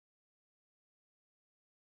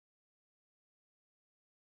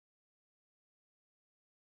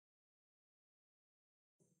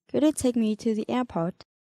Could you take me to the airport?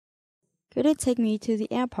 Could you take me to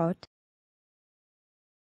the airport?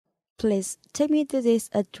 Please take me to this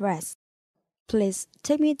address. Please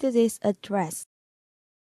take me to this address.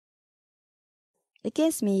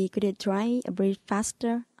 Excuse me, could you try a bit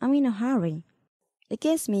faster? I'm in a hurry.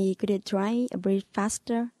 Excuse me, could you try a bit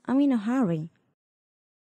faster? I'm in a hurry.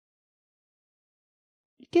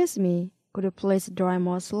 Excuse me, could you please drive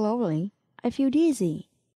more slowly? I feel dizzy.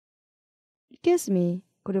 Excuse me,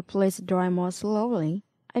 could you please drive more slowly?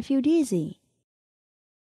 I feel dizzy.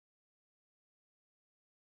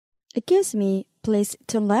 Excuse me, please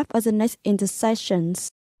turn left at the next intersections.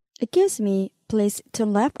 Excuse me, please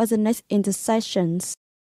turn left at the next intersections.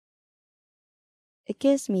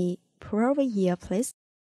 Excuse me, pull over here, please.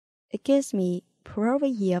 Excuse me, pull over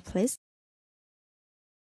here, please.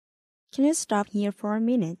 Can you stop here for a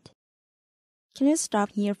minute? Can you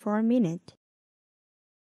stop here for a minute?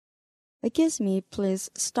 Excuse me, please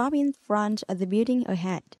stop in front of the building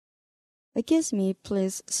ahead. Excuse me,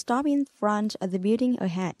 please stop in front of the building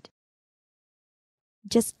ahead.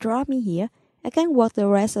 Just drop me here. I can walk the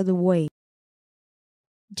rest of the way.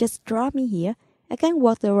 Just drop me here. I can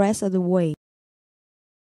walk the rest of the way.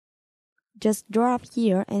 Just drop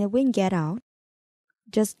here and we can get out.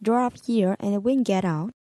 Just drop here and we can get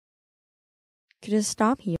out. Could you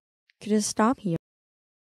stop here? Could you stop here?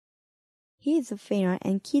 Here's the fare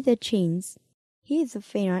and key the chains. Here's the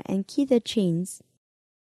fare and key the chains.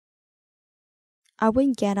 I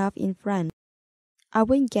will get off in front. I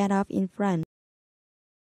will get off in front.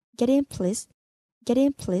 Get in, please. Get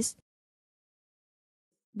in, please.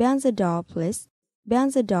 Bang the door, please. Bang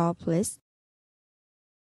the door, please.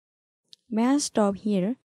 May I stop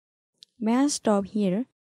here? May I stop here?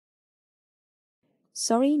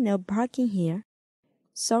 Sorry, no parking here.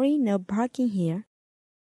 Sorry, no parking here.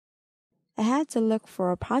 I had to look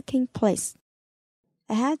for a parking place.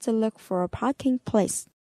 I had to look for a parking place.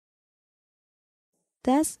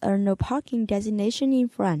 There's a no parking designation in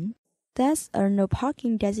front. There's a no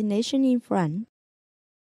parking designation in front.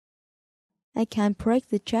 I can't break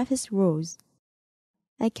the traffic rules.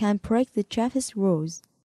 I can't break the traffic rules.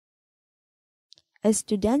 It's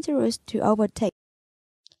too dangerous to overtake.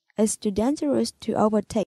 It's too dangerous to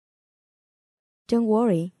overtake. Don't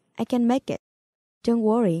worry, I can make it. Don't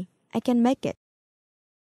worry, I can make it.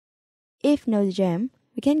 If no jam,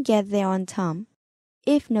 we can get there on time.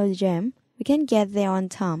 If no jam, we can get there on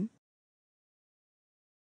time.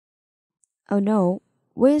 Oh no,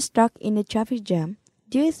 we're stuck in a traffic jam.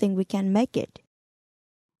 Do you think we can make it?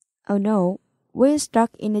 Oh no, we're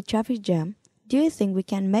stuck in a traffic jam. Do you think we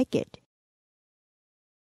can make it?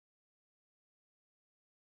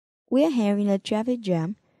 We're having a traffic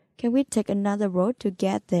jam. Can we take another road to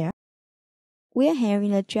get there? We're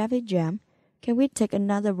having a traffic jam. Can we take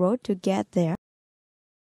another road to get there?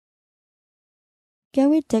 Can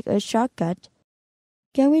we take a shortcut?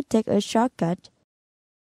 Can we take a shortcut?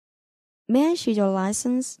 May I see your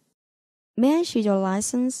license? May I see your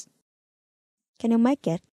license? Can you make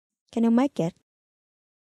it? Can you make it?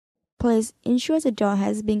 Please ensure the door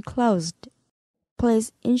has been closed.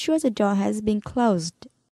 Please ensure the door has been closed.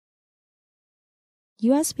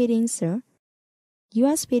 You are speeding, sir. You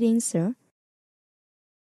are speeding, sir.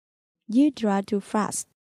 You drive too fast.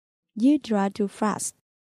 You drive too fast.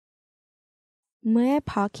 May I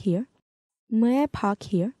park here? May I park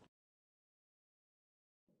here?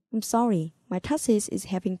 I'm sorry, my taxi is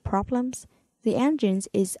having problems. The engine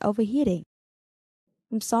is overheating.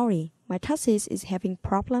 I'm sorry, my taxi is having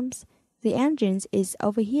problems. The engine is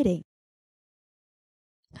overheating.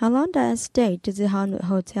 How long does it stay to the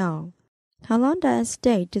Hotel? How long does it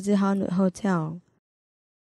stay to the Hotel?